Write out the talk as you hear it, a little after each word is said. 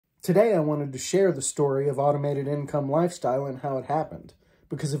Today I wanted to share the story of Automated Income Lifestyle and how it happened.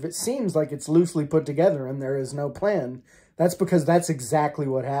 Because if it seems like it's loosely put together and there is no plan, that's because that's exactly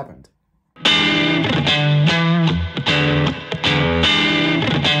what happened.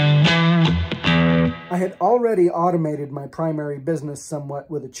 I had already automated my primary business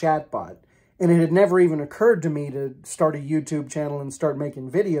somewhat with a chatbot, and it had never even occurred to me to start a YouTube channel and start making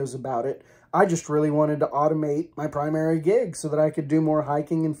videos about it. I just really wanted to automate my primary gig so that I could do more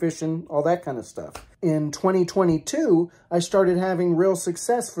hiking and fishing, all that kind of stuff. In 2022, I started having real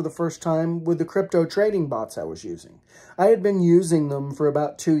success for the first time with the crypto trading bots I was using. I had been using them for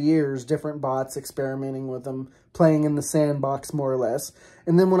about 2 years, different bots, experimenting with them, playing in the sandbox more or less.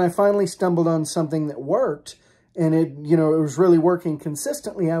 And then when I finally stumbled on something that worked, and it was really working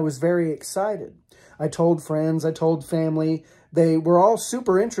consistently, I was very excited. I told friends, I told family. They were all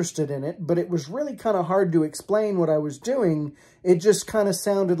super interested in it, but it was really kind of hard to explain what I was doing. It just kind of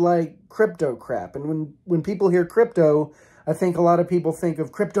sounded like crypto crap. And when people hear crypto, I think a lot of people think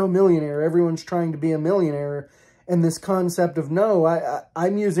of crypto millionaire. Everyone's trying to be a millionaire. And this concept of, no,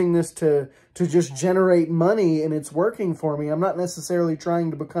 I'm using this to just generate money and it's working for me. I'm not necessarily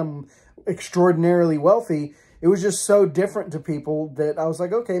trying to become extraordinarily wealthy. It was just so different to people that I was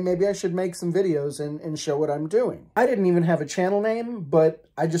like, okay, maybe I should make some videos and show what I'm doing. I didn't even have a channel name, but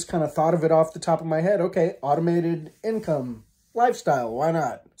I just kind of thought of it off the top of my head. Okay, Automated Income Lifestyle, why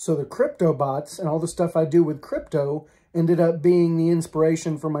not? So the crypto bots and all the stuff I do with crypto ended up being the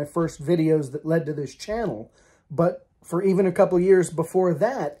inspiration for my first videos that led to this channel. But for even a couple years before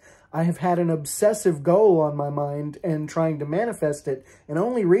that, I have had an obsessive goal on my mind and trying to manifest it. And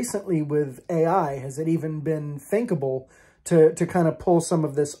only recently with AI has it even been thinkable to kind of pull some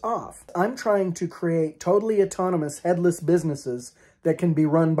of this off. I'm trying to create totally autonomous headless businesses that can be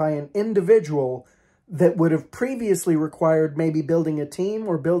run by an individual that would have previously required maybe building a team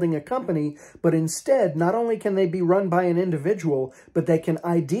or building a company, but instead, not only can they be run by an individual, but they can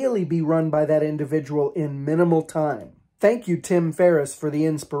ideally be run by that individual in minimal time. Thank you, Tim Ferriss, for the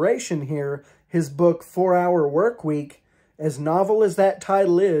inspiration here. His book, 4-Hour Workweek, as novel as that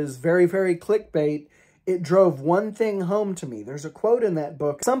title is, very, very clickbait, it drove one thing home to me. There's a quote in that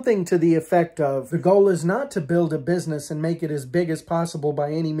book, something to the effect of, the goal is not to build a business and make it as big as possible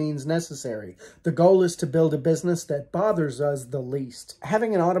by any means necessary. The goal is to build a business that bothers us the least.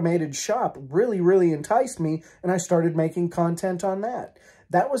 Having an automated shop really, really enticed me, and I started making content on that.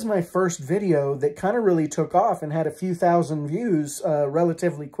 That was my first video that kind of really took off and had a few thousand views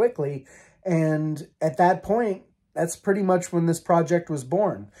relatively quickly. And at that point, that's pretty much when this project was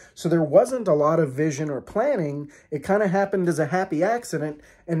born. So there wasn't a lot of vision or planning. It kind of happened as a happy accident,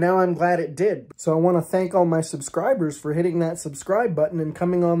 and now I'm glad it did. So I want to thank all my subscribers for hitting that subscribe button and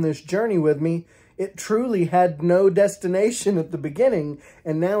coming on this journey with me. It truly had no destination at the beginning,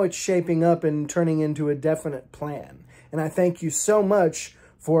 and now it's shaping up and turning into a definite plan. And I thank you so much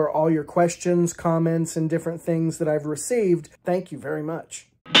for all your questions, comments, and different things that I've received. Thank you very much.